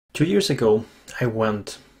2 years ago, I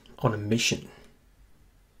went on a mission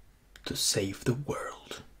to save the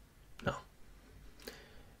world. No.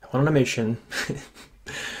 I went on a mission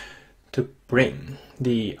to bring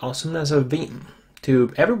the awesomeness of Vim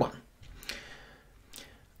to everyone.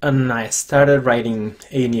 And I started writing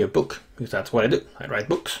a new book, because that's what I do. I write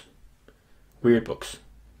books. Weird books.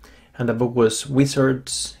 And the book was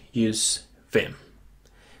Wizards Use Vim.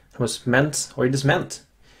 It was meant, or it is meant,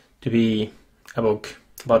 to be a book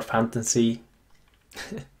about fantasy.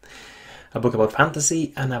 A book about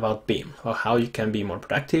fantasy and about Vim, or how you can be more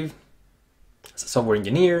productive as a software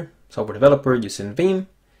engineer, software developer using Vim.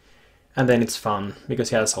 And then it's fun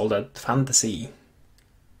because it has all that fantasy,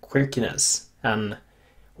 quirkiness, and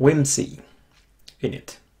whimsy in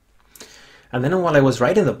it. And then while I was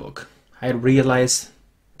writing the book, I realized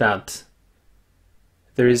that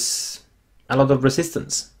there is a lot of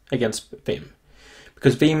resistance against Vim,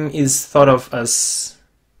 because Vim is thought of as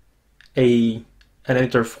an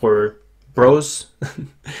editor for bros,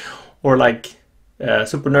 or like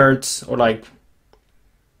super nerds, or like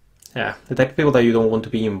the type of people that you don't want to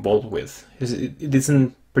be involved with. It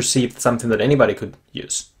isn't perceived something that anybody could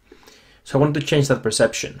use. So I wanted to change that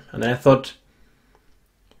perception, and then I thought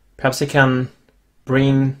perhaps I can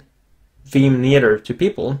bring Vim nearer to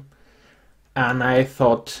people, and I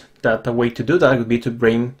thought that the way to do that would be to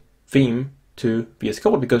bring Vim to VS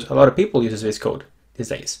Code, because a lot of people use VS Code these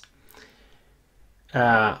days.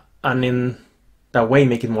 And in that way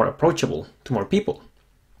make it more approachable to more people.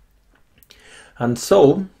 And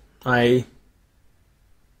so I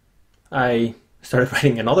started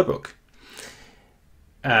writing another book.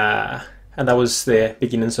 And that was the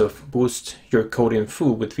beginnings of Boost Your Code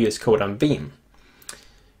Info with VS Code and Vim.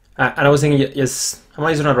 And I was thinking, yes, I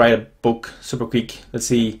might just want to write a book super quick. Let's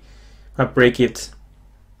see, I'll break it.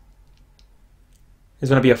 It's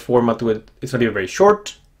going to be a format with, it's going to be very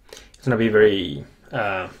short. It's going to be very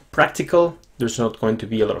practical. There's not going to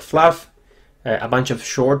be a lot of fluff. A bunch of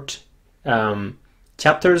short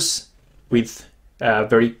chapters with a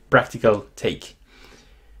very practical take.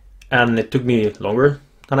 And it took me longer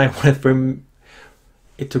than I wanted for him.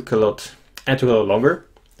 It took a lot longer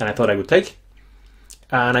than I thought I would take.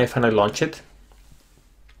 And I finally launched it.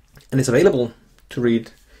 And it's available to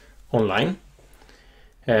read online.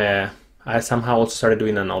 I somehow also started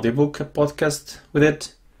doing an audiobook podcast with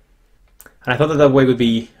it. And I thought that way would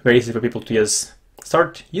be very easy for people to just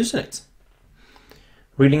start using it,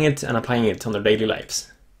 reading it and applying it on their daily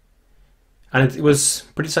lives. And it was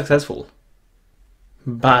pretty successful.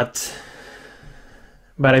 But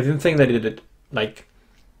I didn't think that it like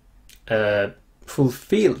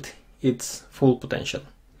fulfilled its full potential.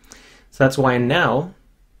 So that's why now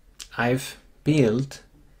I've built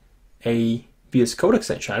a VS Code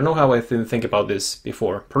extension. I don't know how I didn't think about this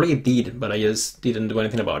before. Probably did, but I just didn't do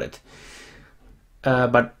anything about it.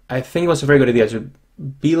 But I think it was a very good idea to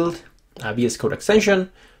build a VS Code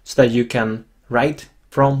extension so that you can write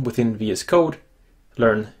from within VS Code,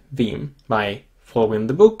 learn Vim by following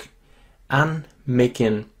the book and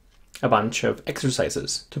making a bunch of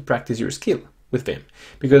exercises to practice your skill with Vim.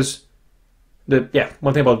 Because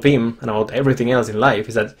one thing about Vim and about everything else in life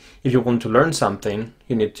is that if you want to learn something,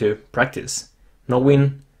 you need to practice.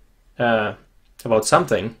 Knowing about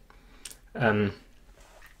something and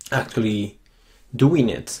actually doing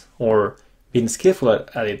it or being skillful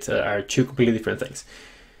at it are two completely different things.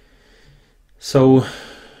 So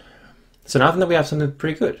now I think that we have something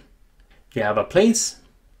pretty good. You have a place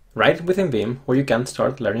right within Vim where you can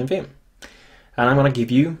start learning Vim. And I'm going to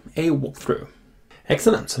give you a walkthrough.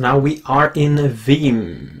 Excellent. So now we are in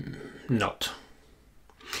Vim.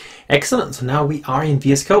 Excellent. So now we are in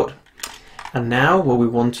VS Code. And now what we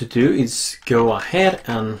want to do is go ahead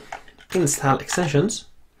and install extensions.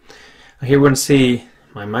 And here we're going to see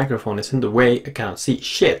my microphone is in the way. I cannot see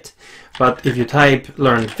shit. But if you type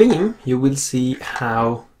Learn Vim, you will see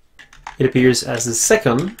how it appears as the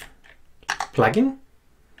second plugin.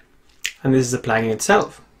 And this is the plugin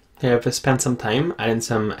itself. I have spent some time adding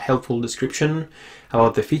some helpful description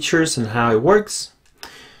about the features and how it works.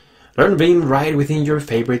 Learn Vim right within your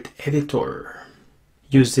favorite editor.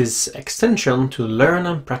 Use this extension to learn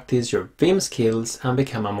and practice your Vim skills and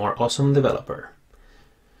become a more awesome developer.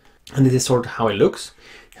 And this is sort of how it looks.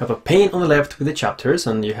 You have a pane on the left with the chapters,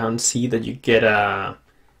 and you can see that you get a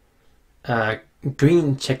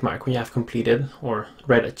green check mark when you have completed or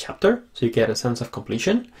read a chapter, so you get a sense of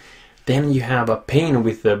completion. Then you have a pane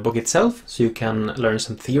with the book itself, so you can learn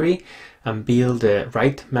some theory and build the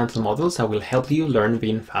right mental models that will help you learn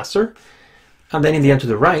Vim faster. And then in the end to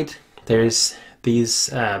the right, there is this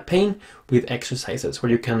pane with exercises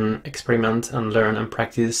where you can experiment and learn and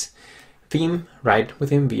practice Vim right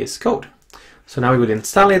within VS Code. So now we will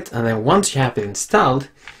install it, and then once you have it installed,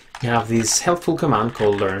 you have this helpful command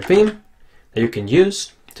called Learn Vim that you can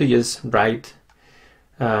use to just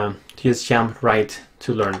jump right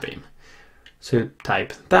to Learn Vim. So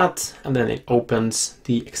type that, and then it opens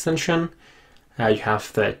the extension. You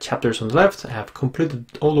have the chapters on the left. I have completed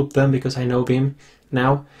all of them because I know Vim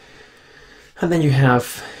now. And then you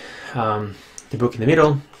have the book in the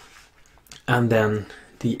middle, and then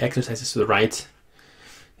the exercises to the right.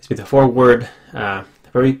 It's with a foreword,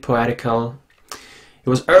 very poetical. It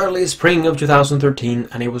was early spring of 2013,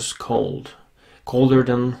 and it was cold. Colder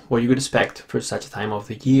than what you would expect for such a time of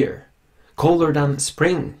the year. Colder than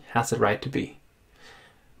spring has the right to be.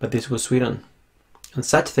 But this was Sweden, and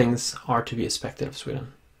such things are to be expected of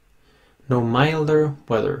Sweden. No milder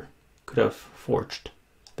weather could have forged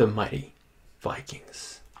the mighty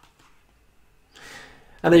Vikings.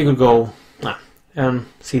 And then you could go and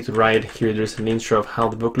see to the right here. There's an intro of how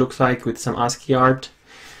the book looks like with some ASCII art.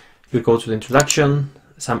 You could go to the introduction,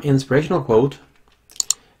 some inspirational quote,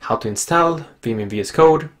 how to install Vim in VS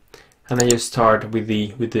Code, and then you start with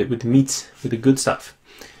the meat, with the good stuff.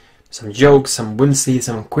 Some jokes, some whimsy,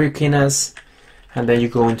 some quirkiness, and then you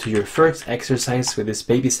go into your first exercise with this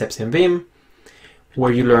baby steps in Vim,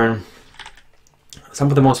 where you learn some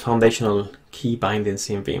of the most foundational key bindings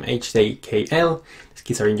in Vim, H, J, K, L. These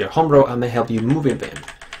keys are in your home row and they help you move in Vim.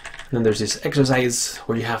 And then there's this exercise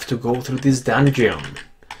where you have to go through this dungeon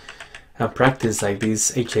and practice like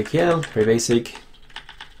this H, J, K, L, very basic.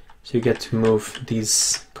 So you get to move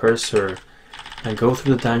this cursor and go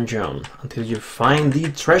through the dungeon until you find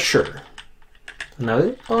the treasure. And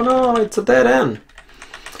now, oh no, it's a dead end.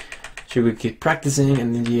 So you will keep practicing,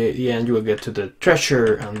 and in the end you will get to the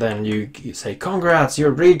treasure, and then you say, congrats,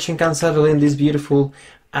 you're rich and can settle in this beautiful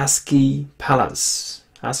ASCII palace.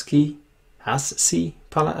 ASCII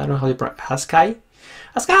palace? I don't know how you pronounce ASCII?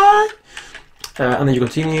 ASCII! And then you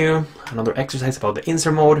continue, another exercise about the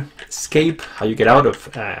insert mode, escape, how you get out of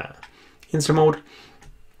insert mode.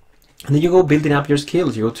 And then you go building up your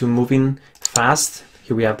skills, you go to moving fast.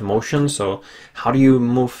 Here we have the motion, so how do you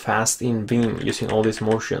move fast in Vim using all these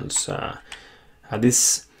motions?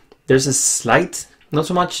 There's a slight, not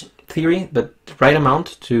so much theory, but the right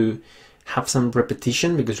amount to have some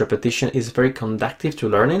repetition, because repetition is very conducive to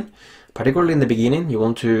learning. Particularly in the beginning, you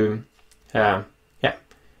want to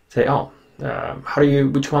say,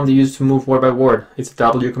 which one do you use to move word by word? It's the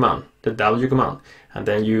W command, and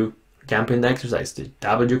then you jump in the exercise, the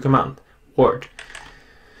W command, word.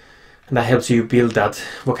 And that helps you build that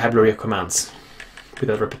vocabulary of commands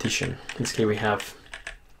without repetition. In this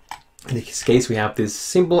case, we have this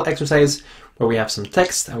simple exercise where we have some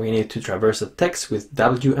text and we need to traverse the text with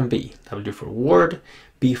W and B. W for word,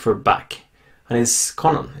 B for back. And it's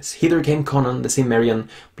Conan. It's hither came Conan, the Cimmerian,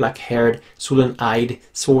 black-haired, sullen-eyed,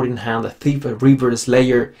 sword in hand, a thief, a reaver, a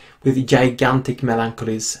slayer, with gigantic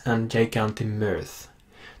melancholies and gigantic mirth,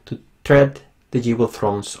 to tread the jeweled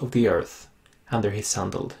thrones of the earth under his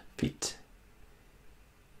sandaled feet.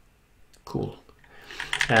 Cool.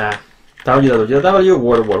 W,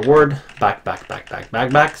 word,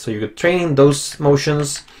 back. So you could train in those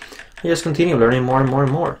motions and just continue learning more and more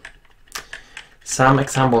and more. Some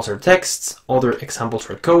examples are texts, other examples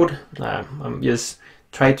are code. Just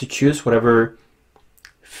try to choose whatever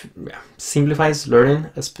simplifies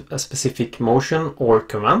learning a specific motion or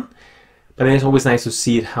command. But then it's always nice to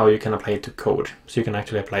see how you can apply it to code, so you can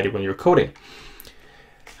actually apply it when you're coding.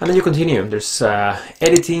 And then you continue. There's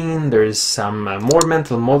editing, there's some more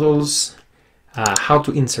mental models, how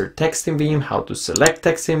to insert text in Vim, how to select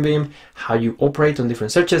text in Vim, how you operate on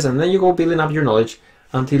different searches, and then you go building up your knowledge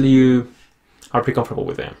until you are pretty comfortable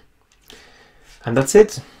with them. And that's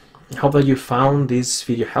it. I hope that you found this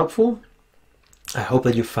video helpful. I hope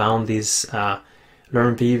that you found this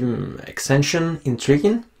Learn Vim extension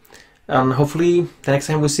intriguing. And hopefully the next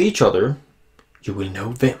time we see each other, you will know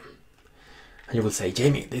Vim. And you will say,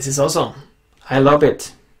 Jamie, this is awesome. I love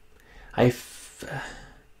it. Then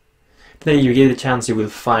you get a chance, you will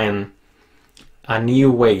find a new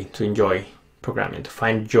way to enjoy programming, to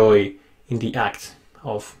find joy in the act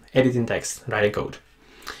of editing text, writing code.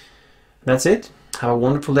 That's it. Have a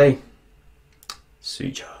wonderful day. See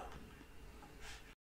ya.